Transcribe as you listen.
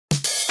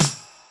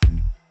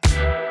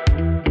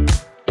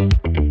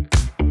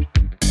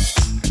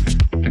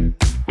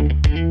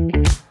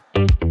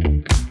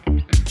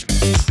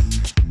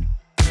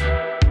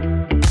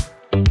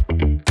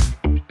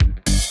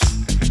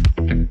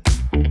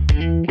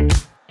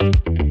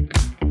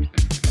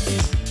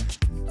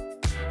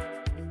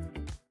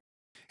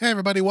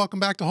everybody, welcome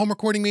back to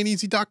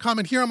homerecordingmadeeasy.com,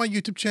 and here on my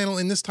YouTube channel,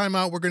 and this time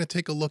out, we're going to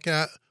take a look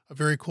at a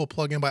very cool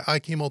plugin by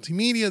IK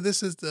Multimedia.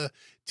 This is the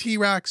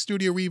T-Rack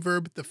Studio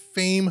Reverb, the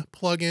Fame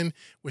plugin,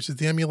 which is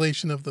the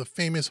emulation of the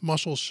famous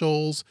Muscle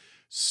Shoals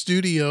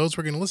Studios.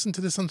 We're going to listen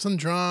to this on some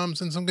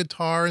drums and some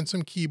guitar and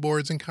some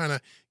keyboards and kind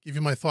of give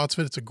you my thoughts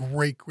of it. It's a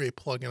great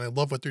plugin. I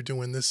love what they're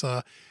doing. This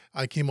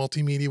IK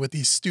Multimedia with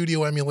these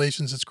studio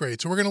emulations. It's great.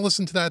 So we're going to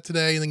listen to that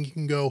today, and then you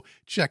can go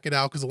check it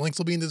out because the links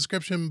will be in the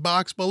description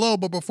box below.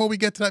 But before we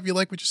get to that, if you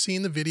like what you see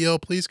in the video,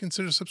 please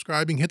consider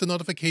subscribing, hit the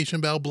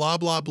notification bell, blah,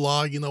 blah,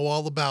 blah. You know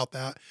all about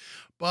that.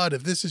 But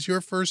if this is your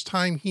first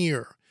time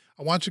here,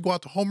 I want you to go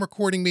out to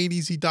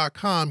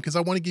homerecordingmadeeasy.com because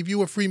I want to give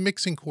you a free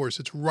mixing course.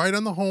 It's right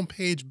on the home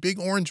page, big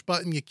orange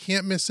button. You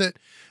can't miss it.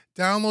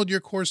 Download your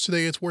course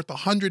today. It's worth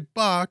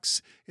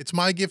 $100. It's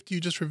my gift to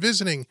you just for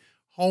visiting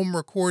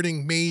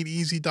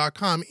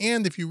homerecordingmadeeasy.com.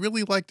 And if you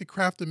really like the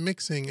craft of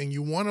mixing and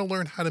you want to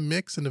learn how to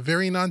mix in a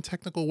very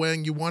non-technical way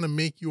and you want to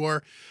make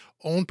your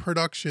own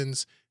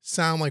productions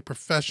sound like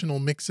professional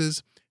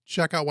mixes,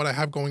 check out what I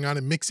have going on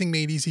at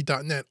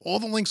mixingmadeeasy.net. All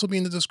the links will be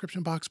in the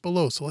description box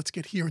below. So let's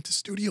get here into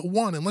Studio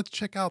One and let's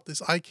check out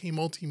this IK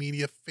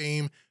Multimedia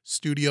Fame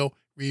Studio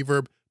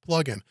Reverb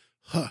plugin.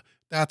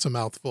 That's a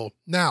mouthful.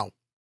 Now,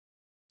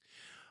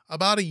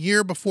 about a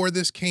year before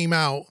this came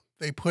out,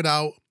 they put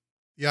out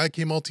the IK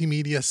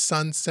Multimedia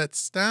Sunset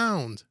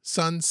Sound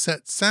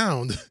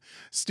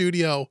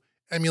Studio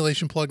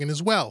emulation plugin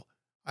as well.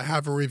 I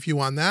have a review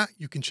on that.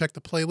 You can check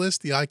the playlist,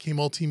 the IK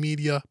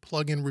Multimedia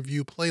plugin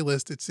review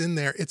playlist. It's in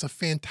there. It's a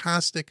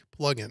fantastic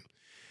plugin.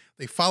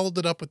 They followed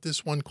it up with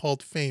this one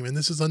called Fame, and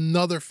this is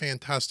another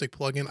fantastic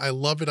plugin. I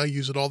love it. I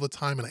use it all the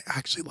time, and I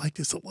actually like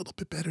this a little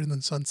bit better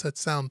than Sunset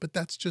Sound, but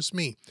that's just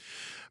me.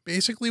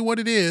 Basically what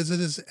it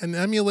is an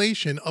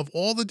emulation of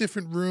all the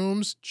different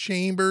rooms,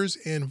 chambers,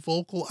 and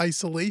vocal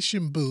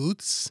isolation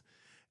booths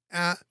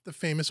at the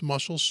famous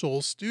Muscle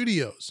Shoals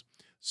Studios.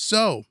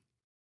 So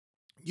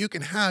you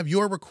can have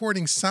your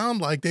recordings sound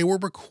like they were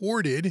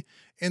recorded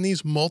in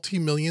these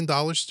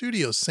multi-million-dollar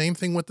studios. Same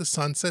thing with the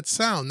Sunset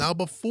Sound. Now,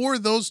 before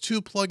those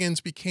two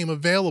plugins became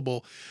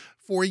available,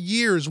 for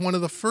years, one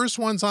of the first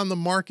ones on the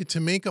market to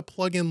make a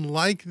plugin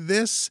like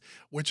this,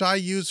 which I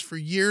used for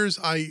years,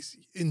 I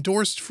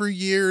endorsed for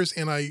years,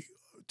 and I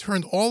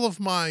turned all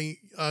of my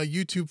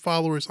YouTube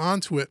followers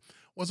onto it,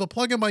 was a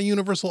plugin by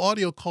Universal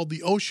Audio called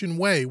The Ocean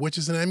Way, which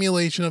is an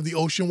emulation of the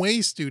Ocean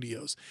Way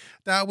Studios.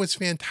 That was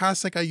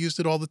fantastic. I used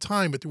it all the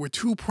time, but there were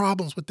two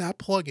problems with that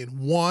plugin.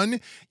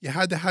 One, you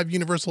had to have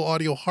Universal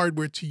Audio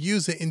hardware to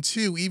use it, and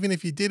two, even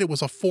if you did, it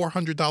was a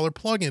 $400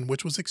 plugin,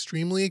 which was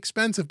extremely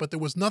expensive, but there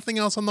was nothing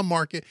else on the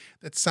market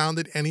that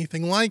sounded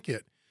anything like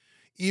it.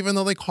 Even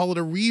though they call it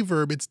a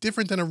reverb, it's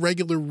different than a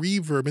regular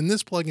reverb, and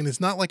this plugin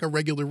is not like a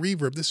regular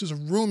reverb. This is a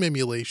room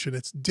emulation.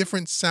 It's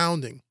different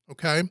sounding,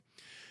 okay?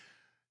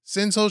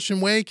 Since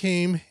Ocean Way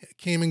came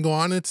and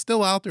gone, it's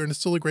still out there and it's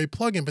still a great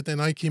plugin, but then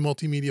IK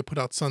Multimedia put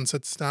out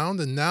Sunset Sound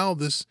and now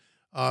this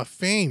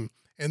Fame.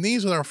 And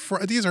these are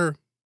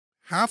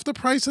half the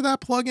price of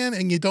that plugin,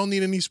 and you don't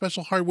need any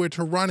special hardware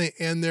to run it,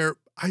 and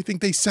I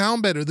think they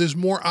sound better. There's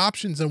more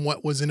options than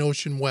what was in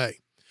Ocean Way.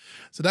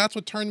 So that's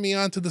what turned me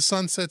on to the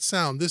Sunset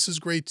Sound. This is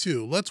great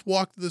too. Let's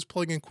walk through this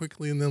plugin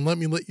quickly and then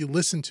let you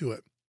listen to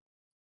it.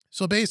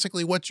 So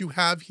basically what you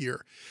have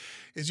here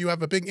is you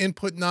have a big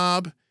input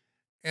knob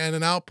and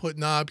an output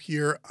knob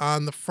here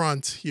on the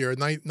front here.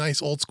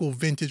 Nice old school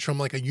vintage from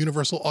like a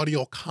Universal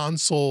Audio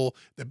console,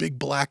 the big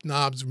black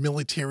knobs,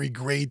 military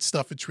grade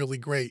stuff. It's really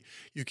great.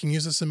 You can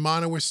use this in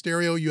mono or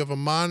stereo. You have a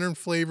modern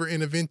flavor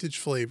and a vintage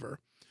flavor.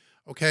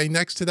 Okay,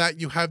 next to that,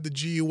 you have the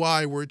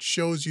GUI where it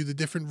shows you the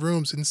different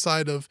rooms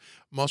inside of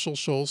Muscle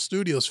Shoals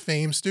Studios,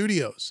 Fame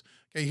Studios.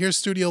 Okay, here's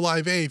Studio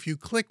Live A. If you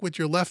click with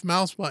your left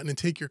mouse button and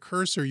take your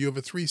cursor, you have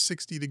a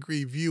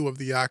 360-degree view of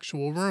the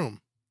actual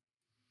room,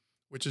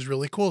 which is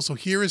really cool. So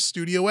here is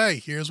Studio A.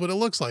 Here's what it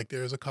looks like.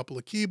 There's a couple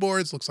of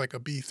keyboards, looks like a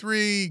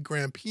B3,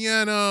 grand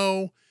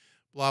piano,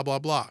 blah, blah,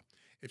 blah.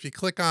 If you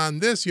click on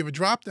this, you have a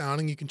drop down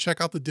and you can check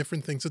out the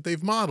different things that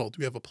they've modeled.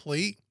 We have a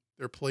plate,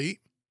 their plate,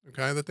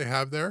 okay, that they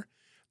have there.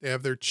 They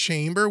have their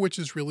chamber, which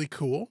is really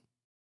cool.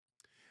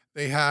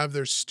 They have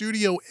their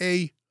Studio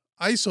A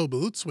ISO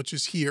booths, which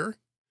is here.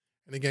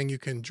 And again, you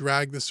can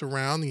drag this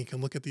around and you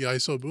can look at the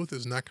ISO booth.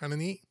 Isn't that kind of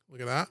neat?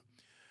 Look at that.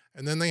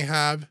 And then they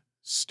have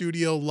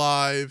Studio A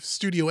Live,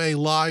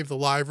 the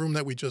live room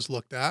that we just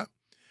looked at.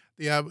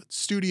 They have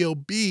Studio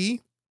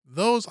B,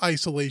 those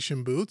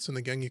isolation booths. And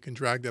again, you can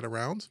drag that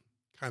around.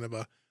 Kind of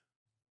a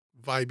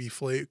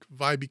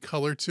vibey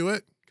color to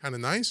it. Kind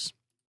of nice.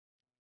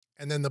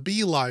 And then the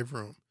B live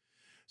room.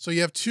 So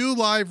you have two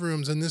live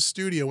rooms in this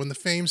studio, in the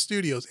Fame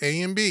Studios,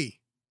 A and B.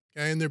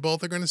 Okay, and they're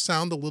both going to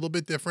sound a little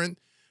bit different.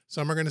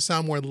 Some are going to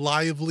sound more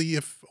lively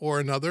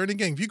or another. And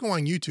again, if you go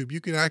on YouTube, you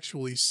can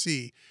actually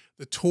see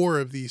the tour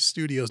of these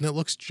studios, and it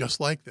looks just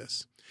like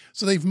this.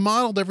 So they've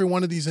modeled every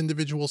one of these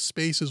individual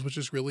spaces, which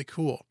is really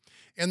cool.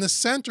 In the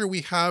center,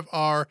 we have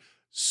our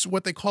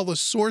what they call a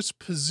source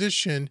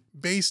position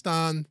based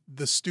on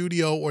the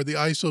studio or the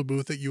ISO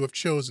booth that you have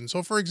chosen.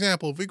 So for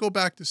example, if we go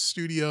back to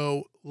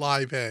Studio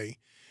Live A,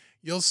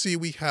 you'll see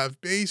we have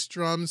bass,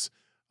 drums,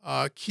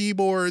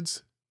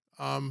 keyboards,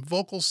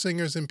 vocal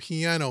singers, and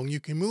piano. And you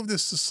can move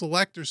this to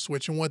selector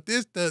switch. And what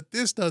this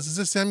does is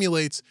this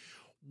emulates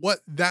what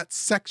that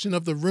section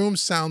of the room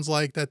sounds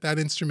like that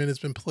instrument has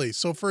been placed.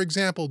 So for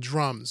example,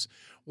 drums.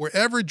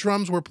 Wherever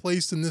drums were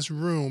placed in this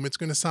room, it's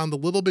going to sound a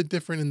little bit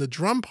different in the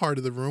drum part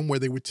of the room where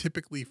they would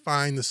typically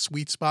find the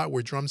sweet spot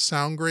where drums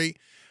sound great,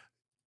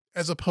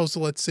 as opposed to,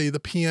 let's say, the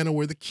piano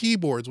or the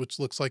keyboards, which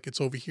looks like it's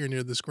over here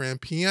near this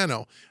grand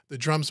piano. The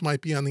drums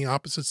might be on the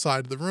opposite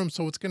side of the room,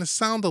 so it's going to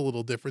sound a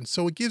little different.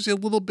 So it gives you a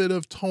little bit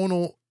of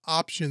tonal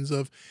options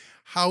of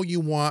how you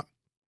want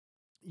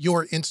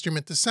your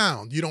instrument to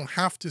sound. You don't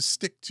have to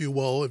stick to,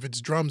 well, if it's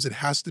drums, it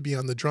has to be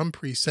on the drum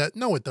preset.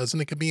 No, it doesn't.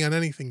 It can be on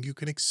anything. You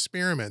can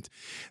experiment.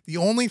 The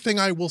only thing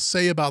I will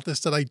say about this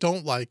that I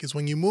don't like is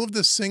when you move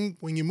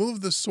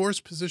the source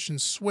position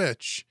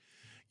switch,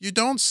 you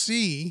don't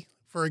see,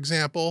 for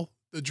example,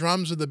 the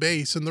drums or the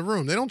bass in the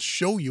room. They don't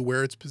show you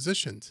where it's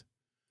positioned.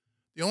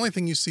 The only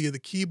thing you see are the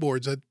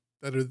keyboards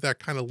that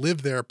kind of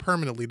live there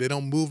permanently. They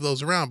don't move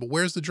those around. But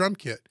where's the drum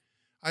kit?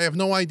 I have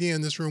no idea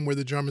in this room where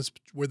the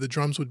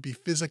drums would be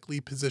physically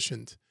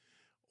positioned,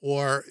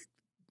 or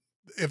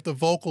if the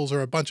vocals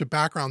or a bunch of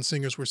background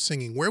singers were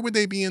singing, where would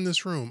they be in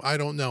this room? I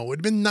don't know.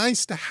 It'd been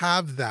nice to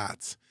have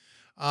that.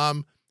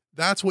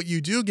 That's what you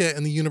do get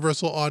in the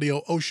Universal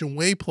Audio Ocean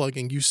Way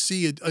plugin. You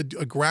see a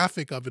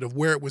graphic of it, of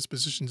where it was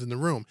positioned in the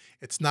room.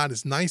 It's not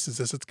as nice as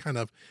this. It's kind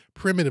of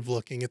primitive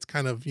looking. It's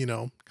kind of,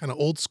 kind of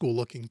old school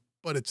looking,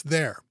 but it's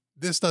there.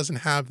 This doesn't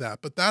have that,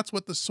 but that's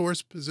what the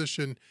source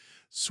position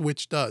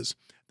switch does.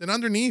 Then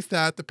underneath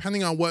that,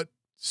 depending on what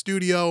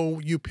studio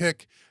you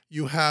pick,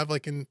 you have,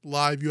 like in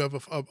live, you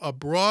have a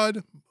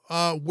broad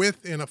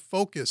width and a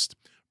focused.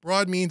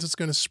 Broad means it's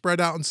going to spread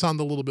out and sound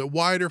a little bit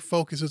wider.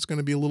 Focus, it's going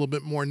to be a little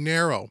bit more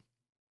narrow.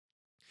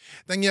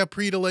 Then you have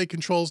pre-delay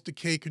controls,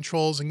 decay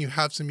controls, and you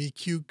have some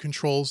EQ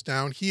controls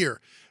down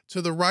here.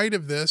 To the right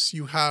of this,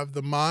 you have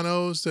the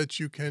monos that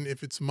you can,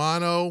 if it's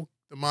mono,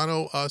 the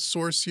mono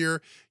source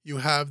here, you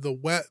have the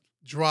wet,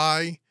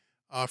 dry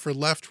for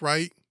left,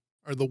 right,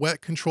 or the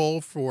wet control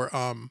for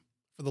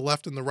the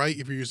left and the right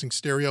if you're using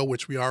stereo,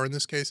 which we are in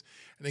this case.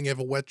 And then you have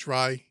a wet,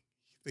 dry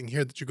thing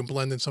here that you can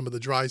blend in some of the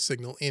dry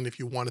signal in if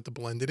you wanted to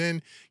blend it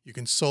in. You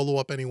can solo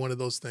up any one of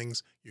those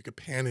things. You could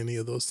pan any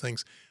of those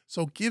things.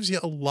 So it gives you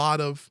a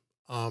lot of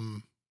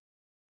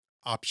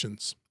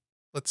options.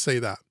 Let's say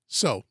that.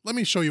 So let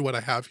me show you what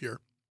I have here.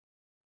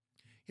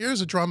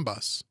 Here's a drum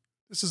bus.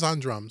 This is on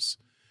drums.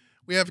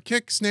 We have a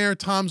kick, snare,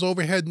 toms,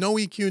 overhead, no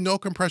EQ, no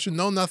compression,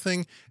 no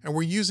nothing, and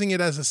we're using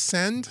it as a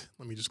send.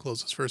 Let me just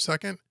close this for a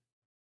second.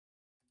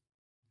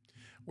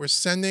 We're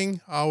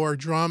sending our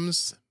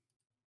drums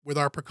with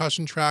our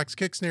percussion tracks,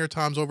 kick, snare,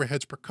 toms,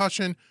 overheads,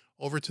 percussion,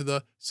 over to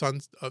the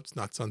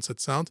not Sunset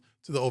Sound,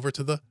 over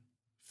to the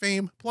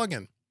Fame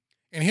plugin.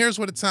 And here's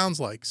what it sounds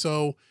like.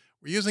 So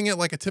we're using it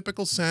like a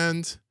typical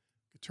send.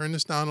 Turn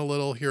this down a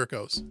little. Here it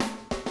goes.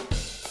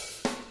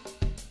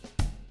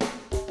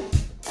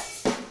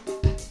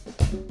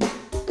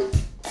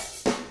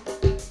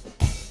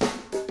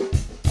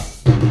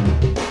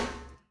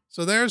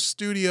 So there's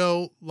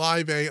Studio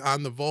Live A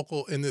on the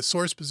vocal, in the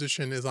source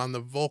position is on the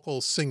vocal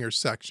singer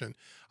section.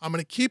 I'm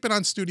going to keep it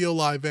on Studio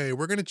Live A.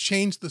 We're going to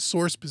change the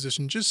source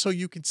position just so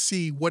you can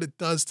see what it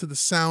does to the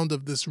sound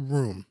of this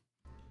room.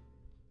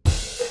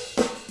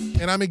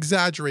 And I'm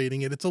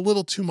exaggerating it. It's a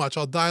little too much.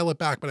 I'll dial it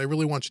back, but I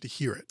really want you to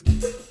hear it.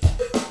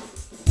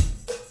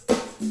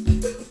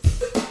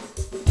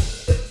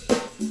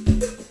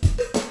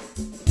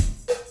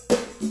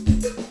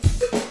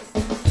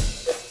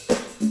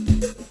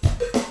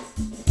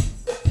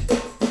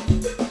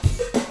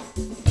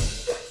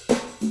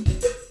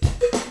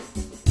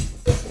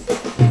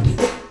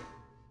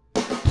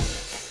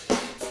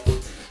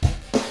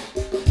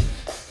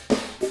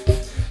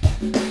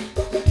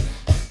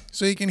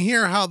 So you can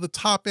hear how the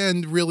top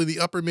end, really the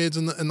upper mids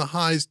and the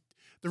highs,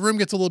 the room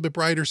gets a little bit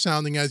brighter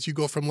sounding as you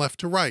go from left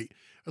to right.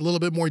 A little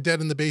bit more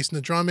dead in the bass and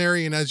the drum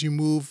area, and as you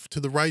move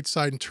to the right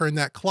side and turn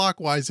that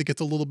clockwise, it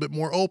gets a little bit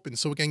more open.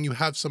 So again, you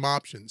have some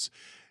options.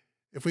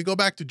 If we go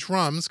back to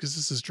drums, because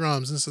this is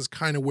drums, and this is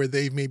kind of where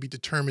they've maybe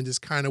determined is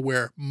kind of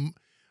where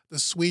the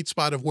sweet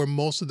spot of where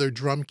most of their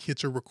drum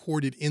kits are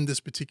recorded in this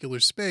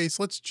particular space,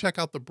 let's check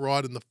out the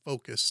broad and the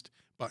focused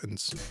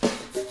buttons.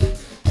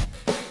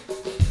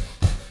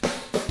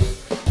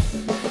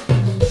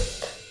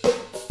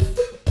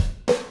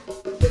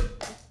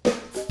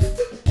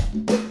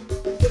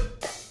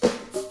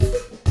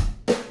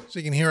 So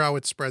you can hear how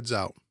it spreads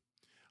out.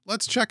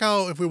 Let's check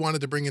out if we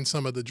wanted to bring in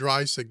some of the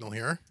dry signal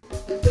here.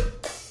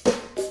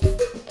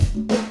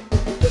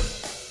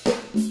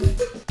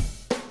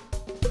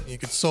 You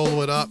could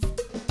solo it up.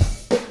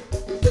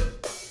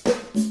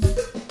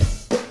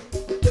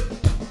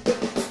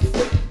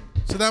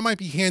 So that might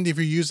be handy if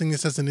you're using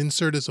this as an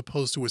insert as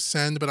opposed to a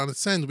send, but on a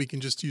send we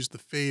can just use the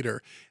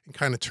fader and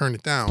kind of turn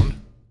it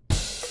down.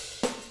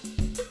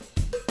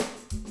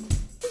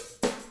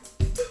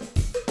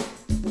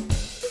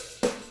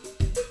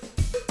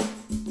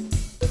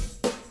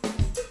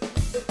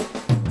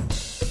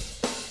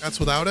 That's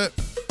without it.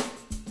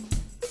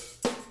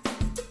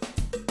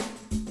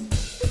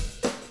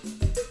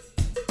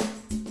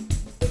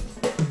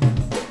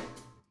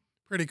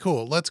 Pretty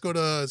cool. Let's go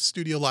to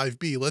Studio Live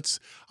B.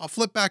 I'll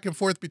flip back and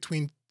forth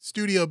between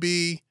Studio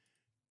B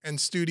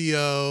and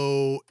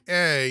Studio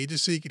A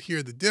just so you could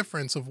hear the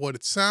difference of what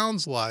it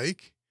sounds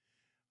like.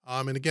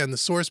 And again, the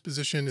source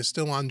position is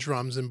still on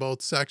drums in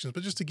both sections,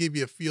 but just to give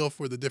you a feel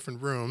for the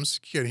different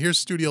rooms. Again, here's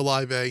Studio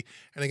Live A,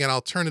 and again,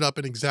 I'll turn it up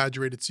and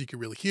exaggerate it so you can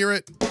really hear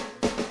it.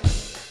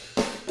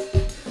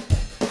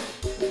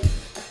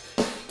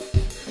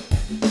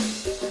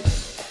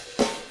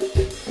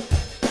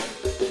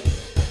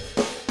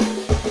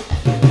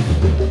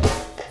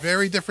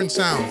 Very different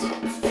sounds.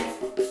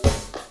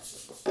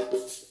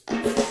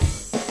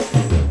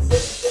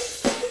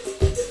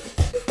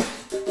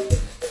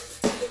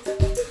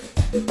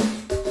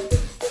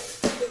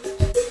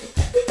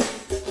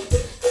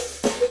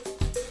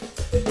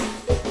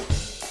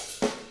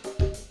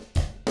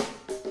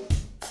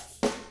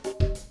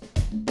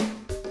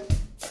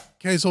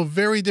 Okay, so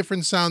very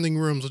different sounding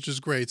rooms, which is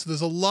great. So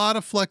there's a lot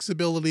of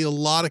flexibility, a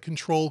lot of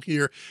control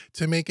here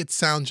to make it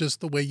sound just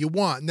the way you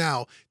want.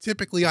 Now,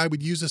 typically I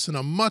would use this in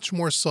a much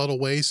more subtle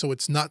way so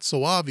it's not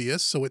so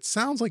obvious, so it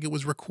sounds like it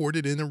was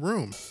recorded in a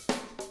room.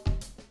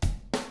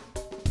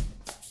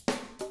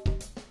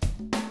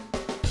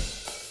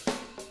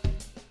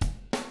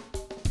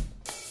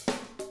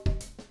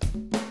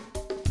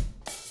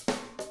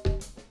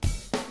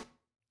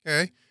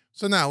 Okay.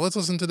 So now let's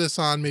listen to this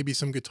on maybe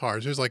some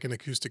guitars. There's like an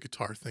acoustic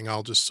guitar thing.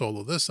 I'll just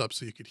solo this up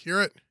so you could hear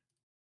it.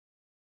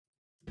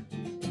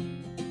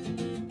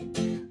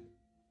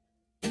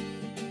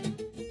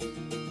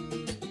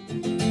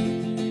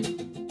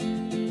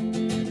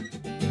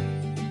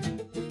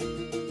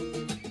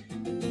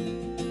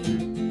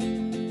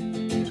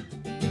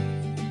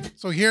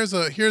 So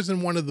here's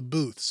in one of the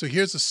booths. So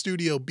here's a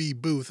Studio B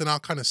booth, and I'll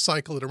kind of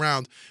cycle it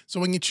around.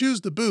 So when you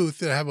choose the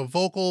booth, it'll have a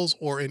vocals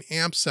or an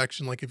amp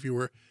section, like if you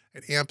were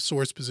an amp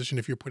source position,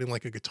 if you're putting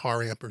like a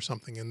guitar amp or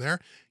something in there.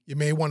 You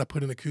may want to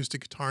put an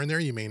acoustic guitar in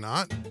there, you may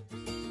not.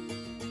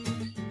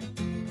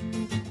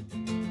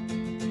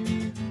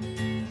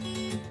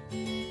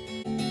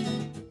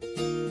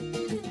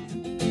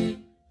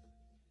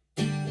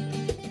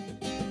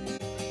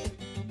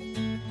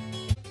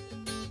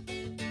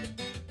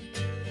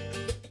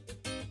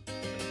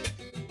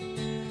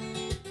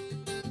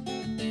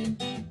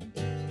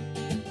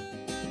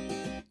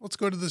 Let's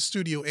go to the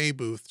Studio A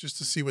booth just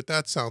to see what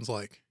that sounds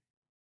like.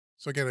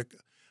 So again,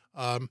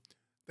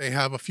 they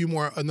have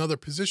another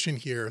position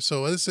here.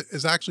 So this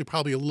is actually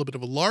probably a little bit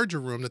of a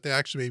larger room that they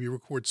actually maybe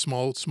record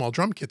small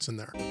drum kits in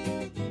there.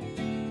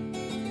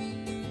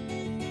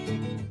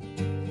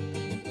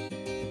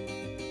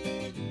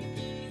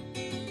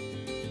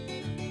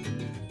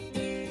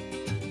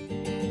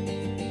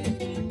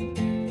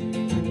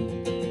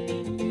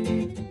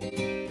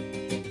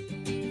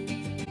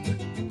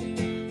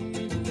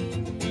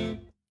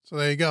 So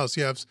there you go.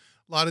 So you have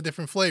a lot of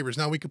different flavors.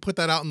 Now we could put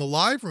that out in the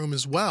live room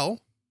as well.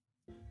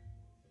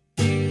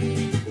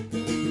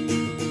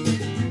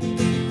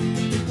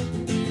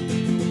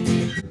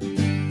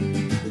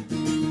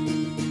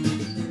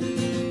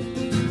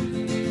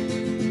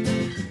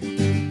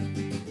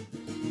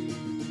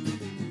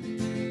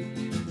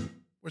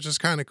 Which is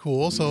kind of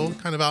cool. So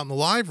kind of out in the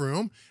live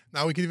room.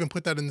 Now we could even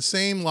put that in the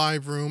same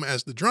live room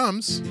as the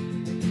drums.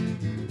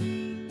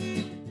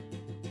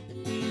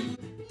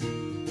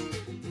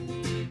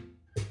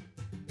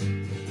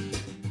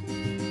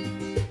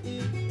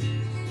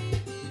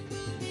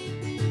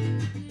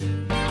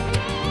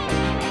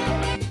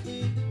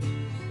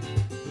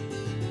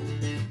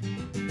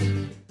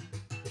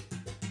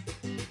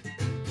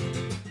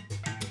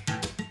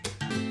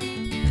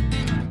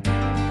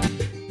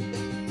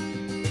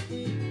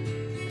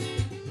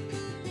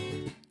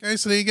 Okay,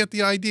 so you get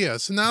the idea.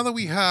 So now that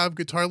we have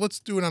guitar, let's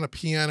do it on a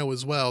piano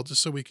as well,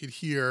 just so we could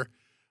hear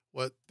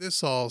what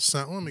this all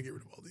sounds. Let me get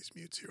rid of all these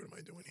mutes here. What am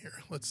I doing here?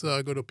 Let's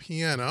go to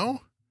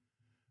piano.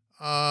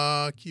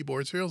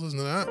 Keyboards here. Let's listen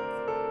to that.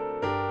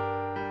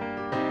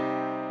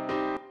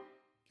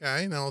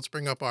 Okay, now let's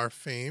bring up our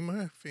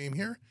fame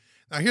here.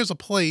 Now here's a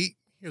plate.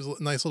 Here's a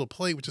nice little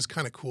plate, which is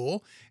kind of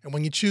cool. And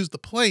when you choose the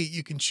plate,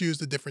 you can choose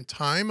the different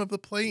time of the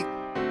plate.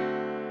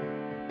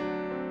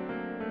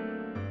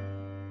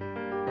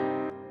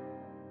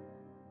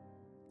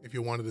 If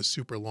you wanted a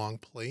super long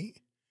plate,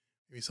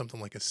 maybe something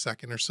like a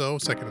second or so,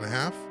 second and a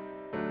half.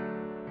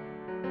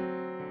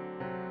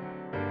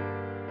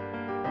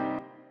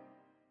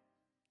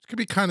 It could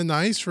be kind of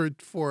nice for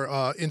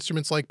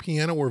instruments like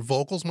piano or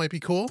vocals might be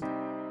cool.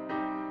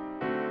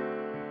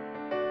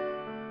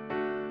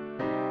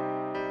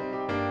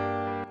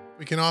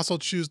 We can also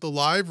choose the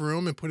live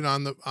room and put it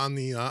on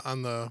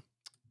the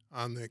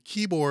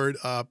keyboard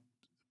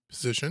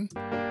position.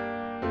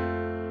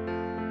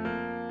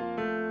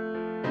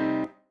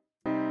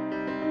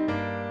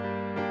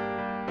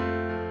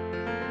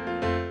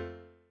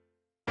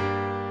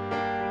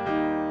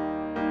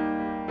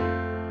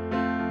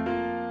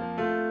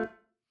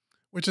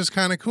 Which is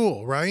kind of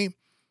cool, right?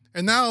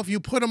 And now if you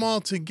put them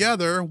all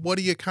together, what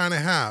do you kind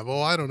of have?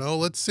 Oh, I don't know.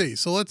 Let's see.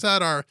 So let's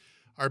add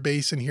our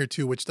bass in here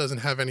too, which doesn't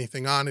have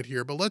anything on it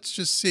here, but let's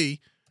just see.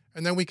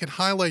 And then we can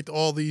highlight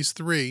all these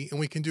three and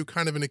we can do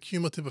kind of an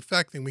accumulative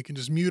effect thing. We can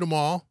just mute them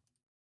all,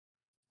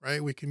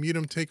 right? We can mute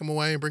them, take them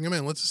away and bring them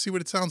in. Let's just see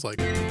what it sounds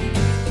like.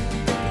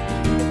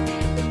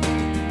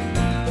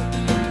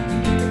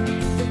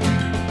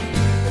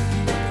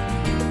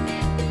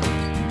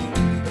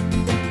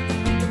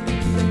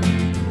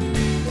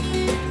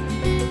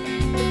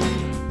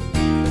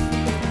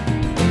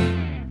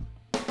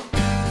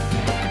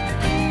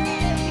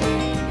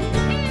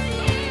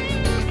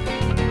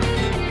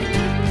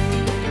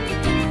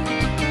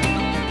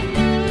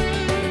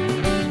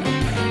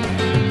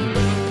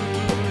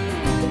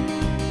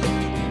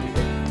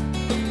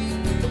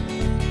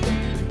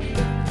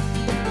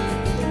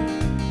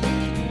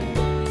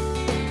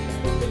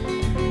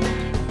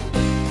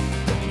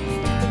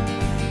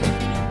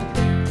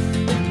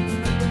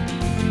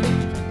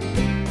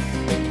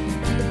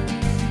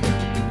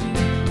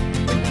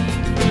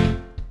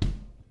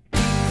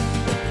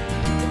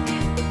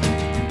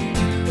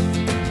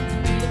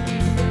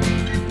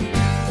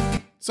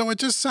 So it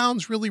just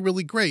sounds really,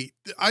 really great.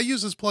 I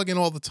use this plugin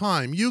all the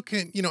time. You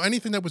can,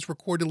 anything that was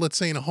recorded, let's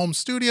say in a home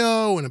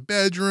studio, in a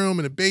bedroom,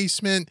 in a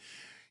basement,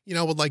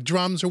 with like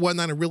drums or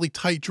whatnot, a really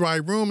tight, dry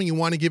room, and you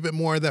want to give it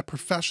more of that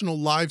professional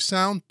live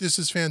sound, this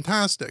is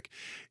fantastic.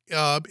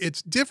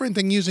 It's different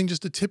than using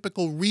just a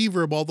typical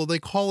reverb, although they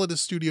call it a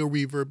studio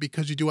reverb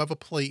because you do have a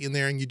plate in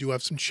there and you do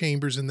have some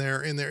chambers in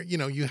there,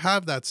 you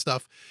have that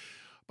stuff.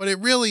 But it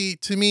really,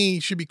 to me,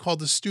 should be called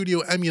the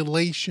studio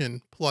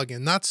emulation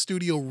plugin, not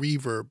studio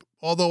reverb.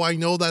 Although I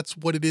know that's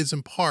what it is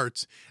in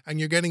parts, and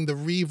you're getting the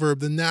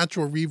reverb, the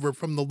natural reverb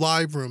from the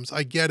live rooms.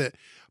 I get it.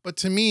 But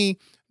to me,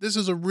 this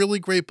is a really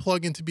great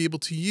plugin to be able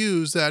to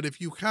use that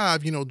if you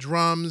have,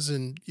 drums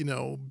and,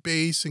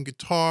 bass and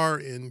guitar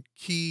and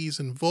keys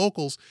and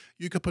vocals,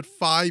 you could put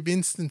 5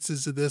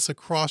 instances of this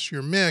across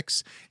your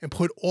mix and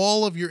put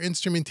all of your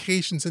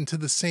instrumentations into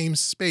the same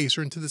space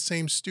or into the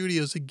same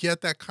studios to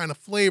get that kind of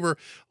flavor,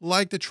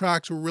 like the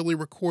tracks were really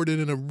recorded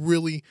in a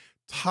really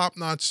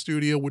top-notch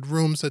studio with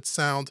rooms that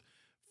sound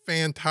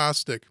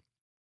fantastic.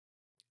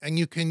 And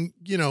you can,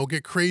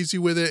 get crazy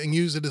with it and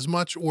use it as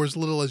much or as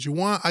little as you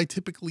want. I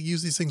typically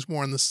use these things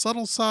more on the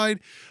subtle side,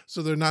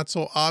 so they're not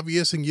so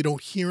obvious and you don't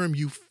hear them.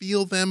 You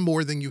feel them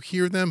more than you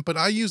hear them, but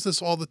I use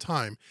this all the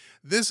time.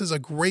 This is a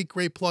great,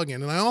 great plugin.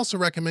 And I also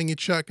recommend you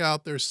check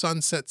out their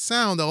Sunset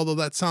Sound, although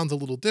that sounds a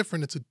little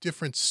different. It's a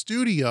different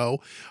studio,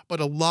 but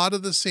a lot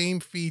of the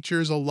same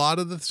features, a lot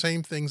of the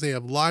same things. They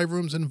have live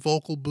rooms and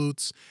vocal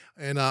booths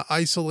and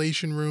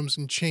isolation rooms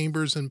and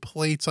chambers and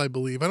plates, I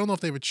believe. I don't know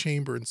if they have a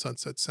chamber in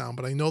Sunset Sound,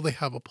 but I know they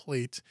have a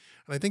plate.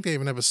 And I think they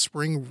even have a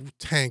spring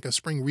tank, a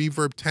spring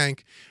reverb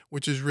tank,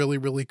 which is really,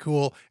 really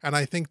cool. And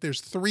I think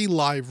there's 3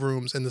 live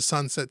rooms in the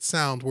Sunset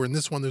Sound, where in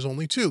this one there's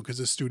only 2 because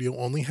the studio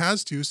only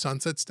has 2.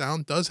 Sunset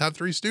Sound does have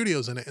 3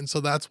 studios in it. And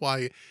so that's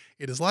why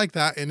it is like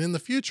that. And in the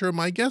future,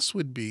 my guess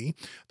would be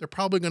they're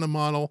probably going to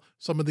model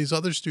some of these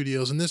other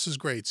studios. And this is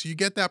great. So you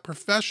get that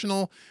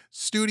professional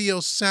studio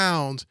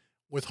sound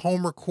with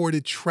home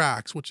recorded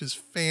tracks, which is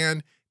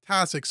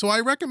fantastic. So I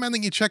recommend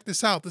that you check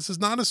this out. This is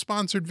not a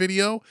sponsored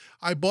video.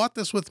 I bought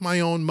this with my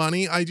own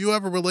money. I do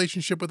have a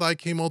relationship with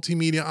IK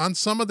Multimedia on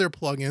some of their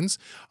plugins.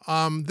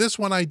 This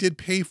one I did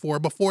pay for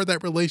before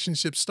that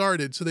relationship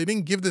started, so they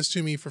didn't give this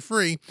to me for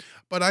free,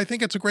 but I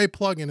think it's a great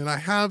plugin, and I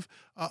have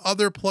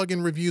other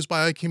plugin reviews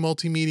by IK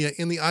Multimedia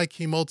in the IK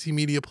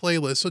Multimedia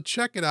playlist, so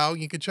check it out.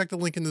 You can check the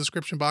link in the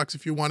description box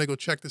if you want to go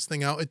check this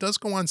thing out. It does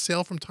go on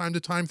sale from time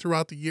to time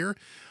throughout the year.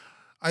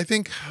 I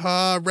think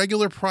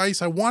regular price,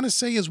 I want to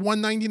say, is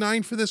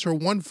 $199 for this or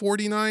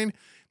 $149.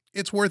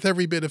 It's worth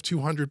every bit of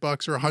 $200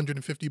 or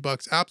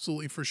 $150,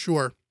 absolutely for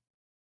sure.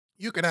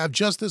 You could have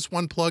just this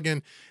one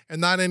plugin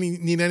and not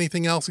need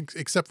anything else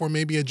except for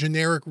maybe a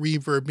generic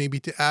reverb, maybe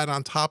to add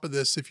on top of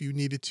this if you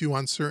needed to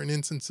on certain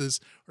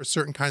instances or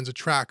certain kinds of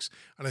tracks.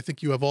 And I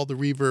think you have all the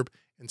reverb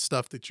and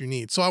stuff that you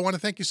need. So I want to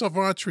thank you so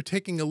much for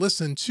taking a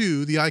listen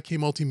to the IK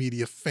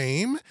Multimedia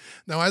fame.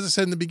 Now, as I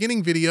said in the beginning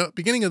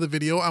of the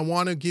video, I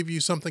want to give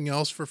you something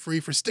else for free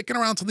for sticking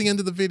around to the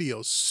end of the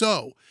video.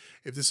 So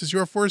if this is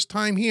your first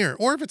time here,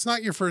 or if it's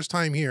not your first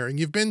time here and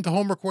you've been to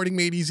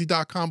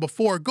homerecordingmadeeasy.com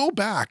before, go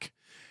back.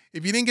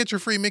 If you didn't get your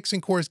free mixing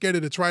course, get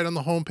it. It's right on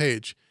the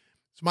homepage.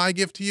 It's my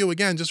gift to you,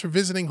 again, just for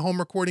visiting Home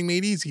Recording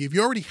Made Easy. If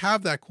you already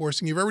have that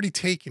course and you've already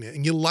taken it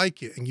and you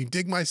like it and you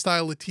dig my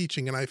style of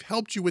teaching and I've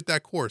helped you with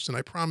that course, and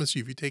I promise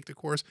you, if you take the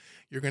course,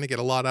 you're going to get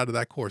a lot out of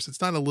that course. It's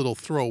not a little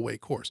throwaway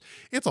course.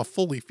 It's a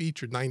fully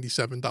featured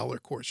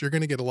 $97 course. You're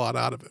going to get a lot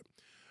out of it.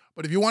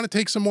 But if you want to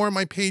take some more of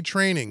my paid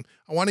training,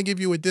 I want to give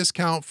you a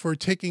discount for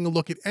taking a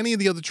look at any of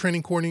the other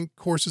training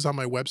courses on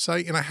my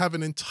website. And I have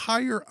an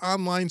entire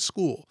online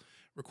school.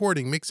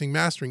 Recording, mixing,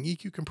 mastering,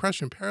 EQ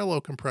compression,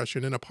 parallel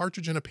compression, and a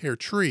partridge in a pear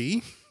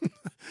tree.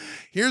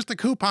 Here's the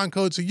coupon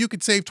code so you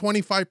could save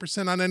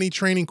 25% on any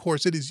training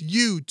course. It is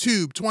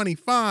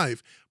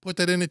YouTube25. Put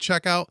that in at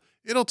checkout.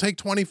 It'll take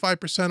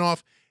 25%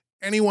 off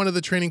any one of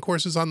the training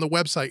courses on the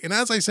website. And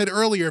as I said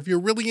earlier, if you're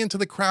really into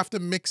the craft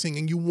of mixing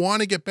and you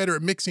want to get better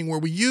at mixing, where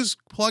we use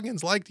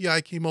plugins like the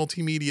IK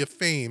Multimedia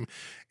Fame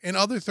and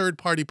other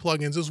third-party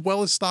plugins, as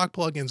well as stock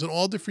plugins and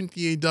all different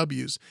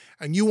DAWs,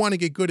 and you want to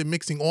get good at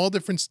mixing all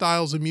different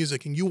styles of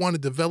music, and you want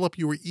to develop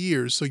your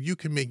ears so you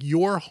can make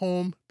your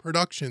home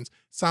productions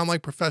sound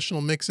like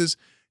professional mixes,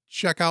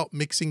 check out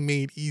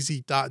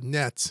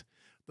mixingmadeeasy.net.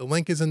 The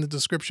link is in the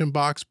description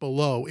box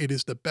below. It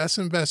is the best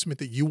investment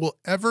that you will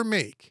ever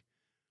make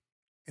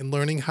in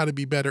learning how to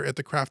be better at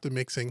the craft of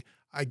mixing.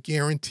 I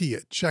guarantee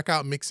it. Check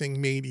out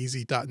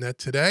mixingmadeeasy.net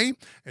today.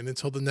 And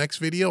until the next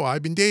video,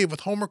 I've been Dave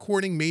with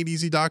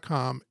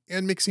homerecordingmadeeasy.com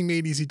and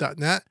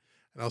mixingmadeeasy.net.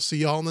 And I'll see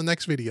you all in the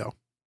next video.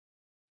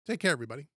 Take care, everybody.